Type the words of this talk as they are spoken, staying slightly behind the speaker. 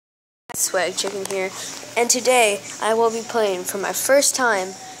Swag Chicken here, and today I will be playing for my first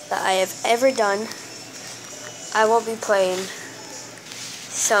time that I have ever done. I will be playing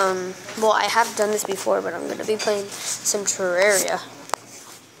some, well, I have done this before, but I'm going to be playing some Terraria.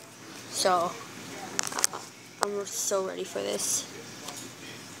 So, I'm so ready for this.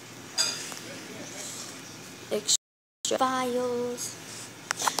 Extra files.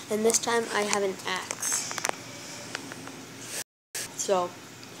 And this time I have an axe. So,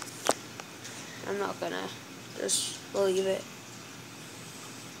 I'm not gonna just leave it.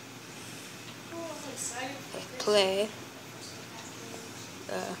 Play.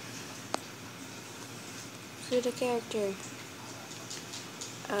 Create a character.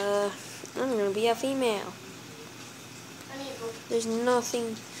 I'm gonna be a female. There's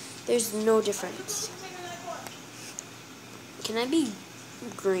no difference. Can I be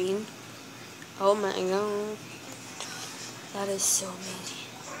green? Oh my god. That is so amazing.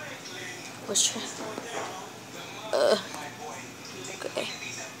 Let's try. Okay.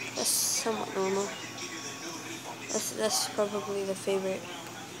 That's somewhat normal. That's probably the favorite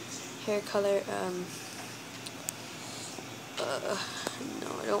hair color. No,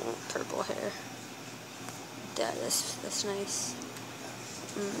 I don't want purple hair. That's nice.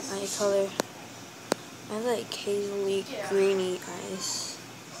 Eye color. I like hazily greeny eyes.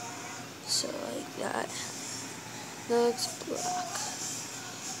 So like that. Looks black.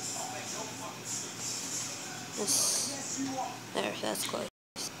 That's close.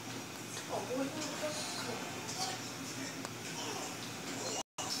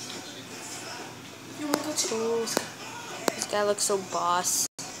 Ooh, this guy looks so boss.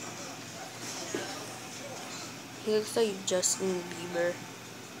 He looks like Justin Bieber.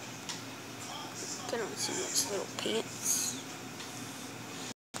 I don't see much little pants.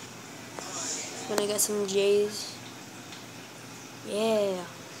 Gonna get some J's. Yeah.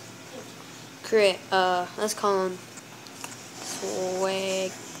 Create. Let's call him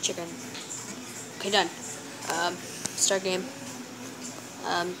Swag Chicken. Okay, done. Start game.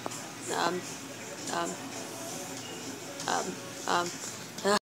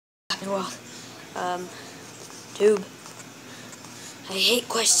 Well, tube. I hate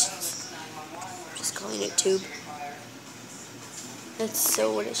questions. I'm just calling it tube. That's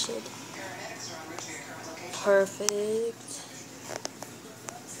so what it should. Perfect.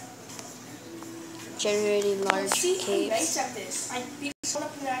 Generating large caves.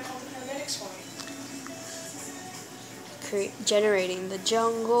 Generating the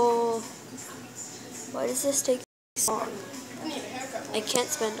jungle. Why does this take so long? I can't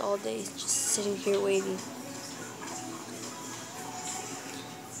spend all day just sitting here waiting.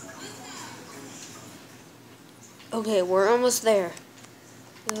 Okay, we're almost there.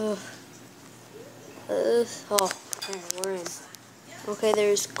 Oh, we're in. Okay,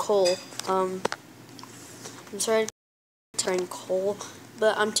 there's coal. I'm sorry to turn coal,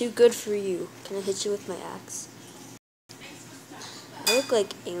 but I'm too good for you. Can I hit you with my axe? I look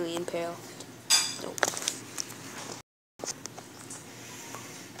like Alien Pale. Nope.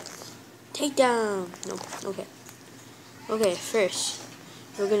 Take down. Nope. Okay. Okay, first,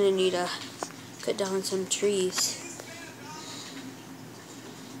 we're gonna need to cut down some trees.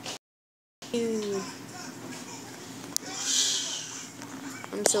 Ew.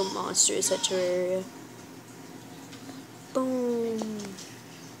 I'm so monstrous at Terraria. Boom.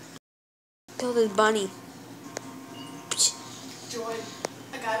 Kill this bunny. Joy,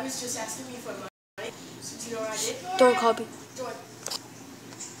 a guy was just asking me for money. So do you know what I did? Don't copy. Joy.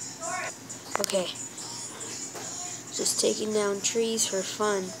 Okay. Just taking down trees for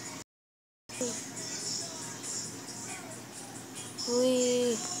fun.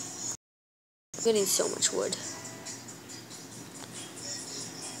 I'm getting so much wood.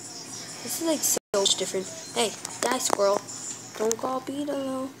 This is like so much different. Hey, die squirrel. Don't copy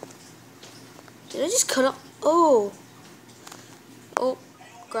though. Did I just cut up? Oh,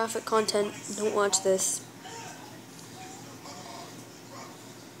 graphic content. Don't watch this.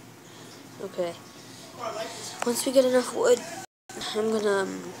 Okay. Once we get enough wood, I'm gonna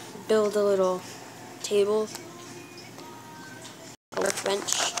build a little table, a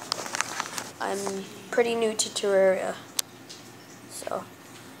workbench. I'm pretty new to Terraria, so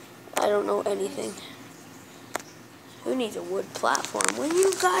I don't know anything. Who needs a wood platform when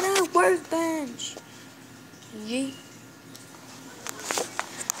you got a workbench? Yeet.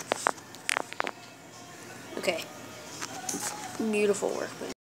 Okay. Beautiful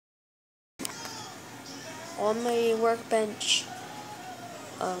workbench. On my workbench.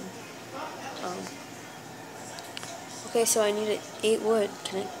 Okay, so I need 8 wood.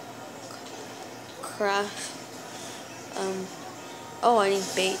 Can I craft Oh, I need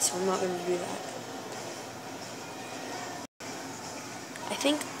bait, so I'm not going to do that. I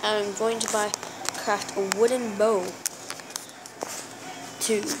think I'm going to craft a wooden bow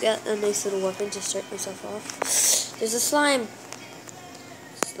to get a nice little weapon to start myself off. There's a slime.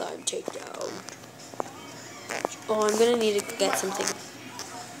 Slime takedown. Oh, I'm going to need to get something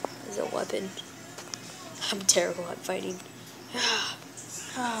as a weapon. I'm terrible at fighting. Phew.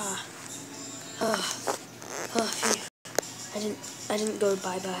 I didn't go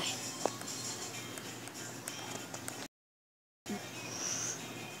bye-bye.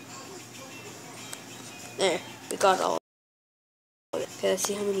 There, we got all of it. Okay, let's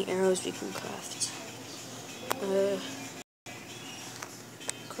see how many arrows we can craft.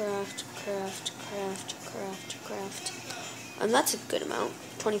 Craft. And that's a good amount.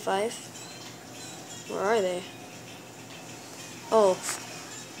 25. Where are they? Oh,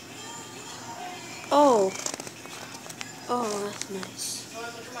 that's nice. Oh,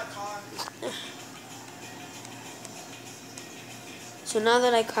 look at my car. So now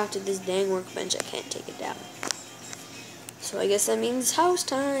that I crafted this dang workbench, I can't take it down. So I guess that means house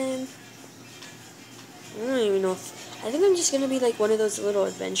time. I don't even know if... I think I'm just going to be like one of those little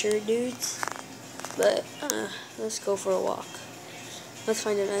adventure dudes. But, let's go for a walk. Let's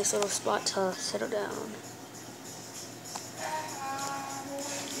find a nice little spot to settle down.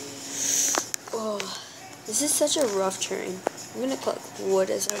 Oh, this is such a rough terrain. I'm going to collect wood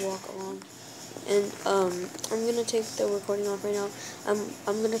as I walk along. And, I'm going to take the recording off right now.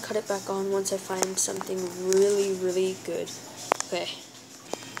 I'm going to cut it back on once I find something really, really good. Okay.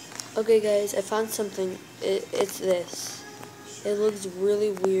 Okay, guys, I found something. It's this. It looks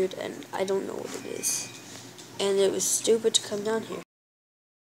really weird, and I don't know what it is. And it was stupid to come down here.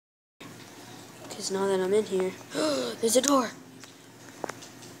 Because now that I'm in here, there's a door.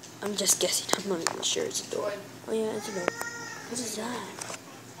 I'm just guessing. I'm not even sure it's a door. Oh, yeah, it's a door. What is that?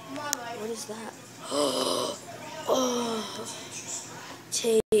 What is that? Oh,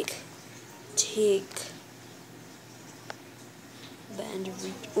 take. Band of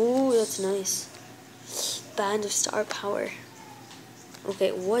reach. Ooh, that's nice. Band of star power.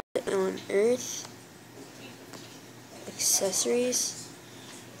 Okay, what on earth? Accessories.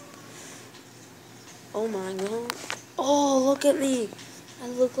 Oh my god. Oh, look at me. I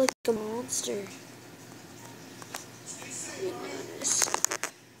look like a monster. It's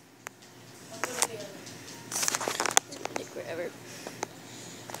gonna take forever.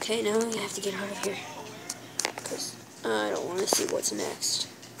 Okay, now we have to get out of here. Because I don't want to see what's next.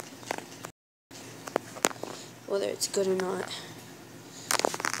 Whether it's good or not.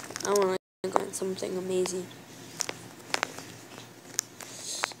 I want to go on something amazing.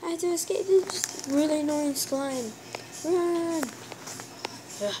 I have to escape this really annoying slime. Run!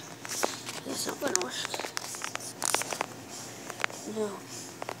 Yeah, that's not gonna work. No.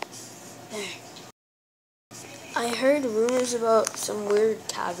 There. I heard rumors about some weird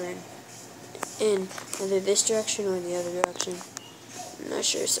cavern in either this direction or the other direction. I'm not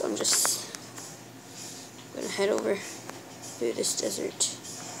sure, so I'm just gonna head over through this desert.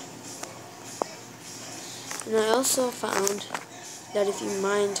 And I also found that if you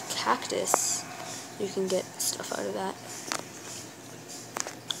mine cactus, you can get stuff out of that.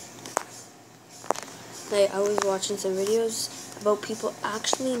 Like, I was watching some videos about people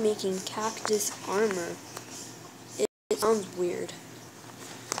actually making cactus armor. It sounds weird,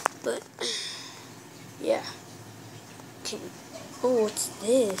 but yeah. Okay. Oh, what's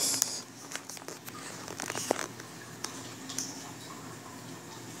this?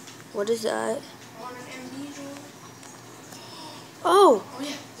 What is that? Oh!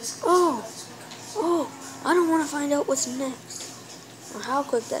 Oh! I don't want to find out what's next. Or how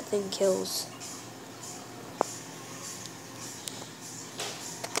quick that thing kills.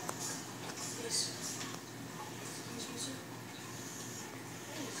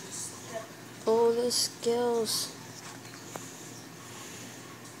 Oh, the skills.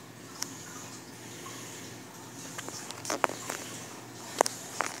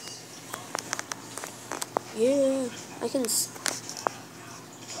 Yeah, I can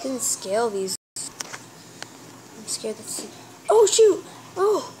scale these. I'm scared that's... Oh, shoot!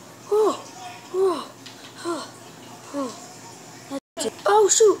 Oh! That's it. Oh,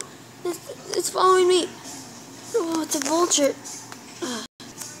 shoot! It's following me! Oh, it's a vulture!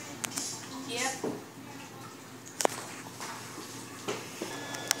 Yep.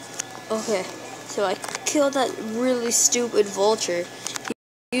 Okay, so I killed that really stupid vulture.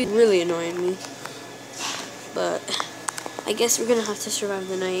 He really annoyed me. But I guess we're gonna have to survive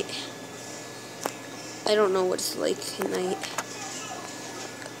the night. I don't know what it's like at night.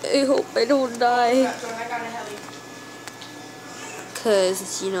 I hope I don't die.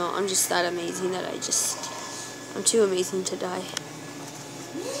 Because, you know, I'm just that amazing that I'm too amazing to die.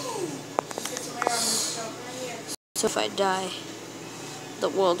 So if I die, the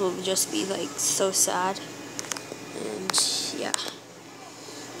world will just be, like, so sad. And, yeah.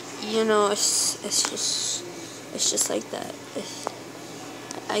 You know, it's just like that.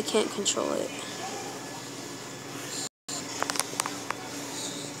 I can't control it.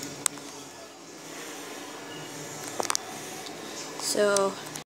 So,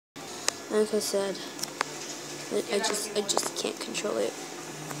 like I said, I just can't control it.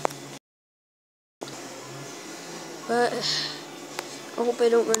 But I hope I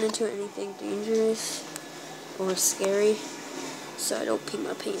don't run into anything dangerous or scary, so I don't pee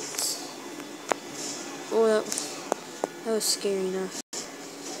my pants. Oh, that was scary enough.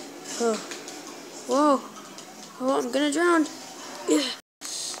 Oh, whoa! Oh, I'm gonna drown. Yeah.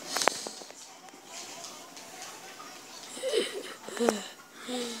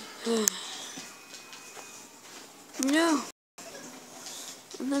 No,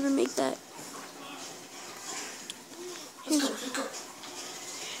 I'll never make that.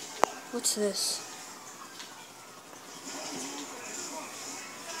 What's this?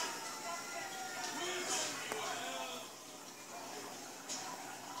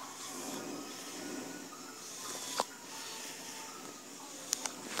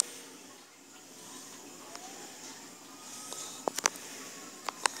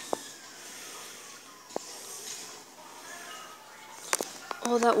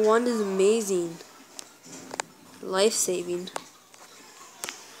 Oh, that wand is amazing. Life-saving.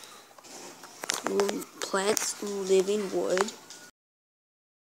 Plants, living wood.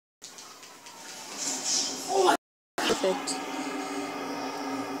 Perfect.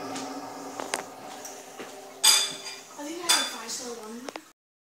 I think I have a 5-star one.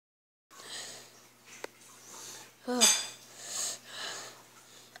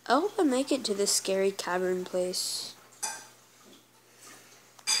 I hope I make it to this scary cavern place.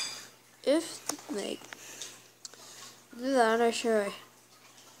 If, like, do that, I sure.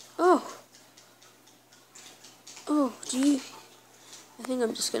 Oh, gee. I think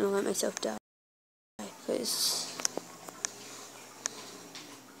I'm just gonna let myself die,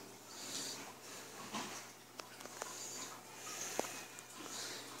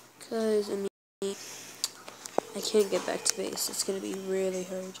 cause I mean, I can't get back to base. It's gonna be really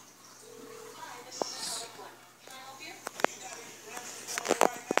hard.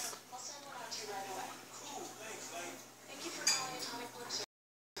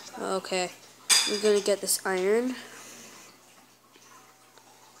 Okay, I'm gonna get this iron,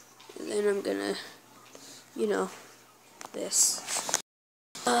 and then I'm gonna, you know, this.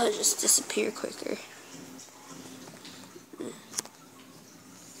 Just disappear quicker.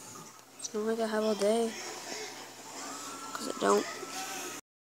 It's not like I have all day, cause I don't.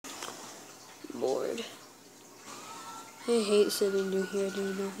 I'm bored. I hate sitting here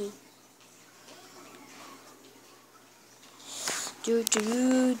doing nothing. Do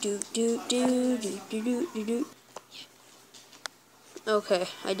do do do do do do do do do. Okay,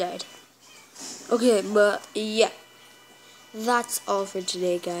 I died. Okay, but yeah, that's all for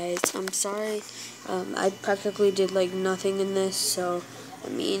today, guys. I'm sorry. I practically did like nothing in this, so I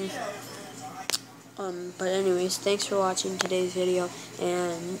mean, but anyways, thanks for watching today's video,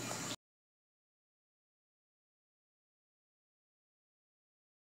 and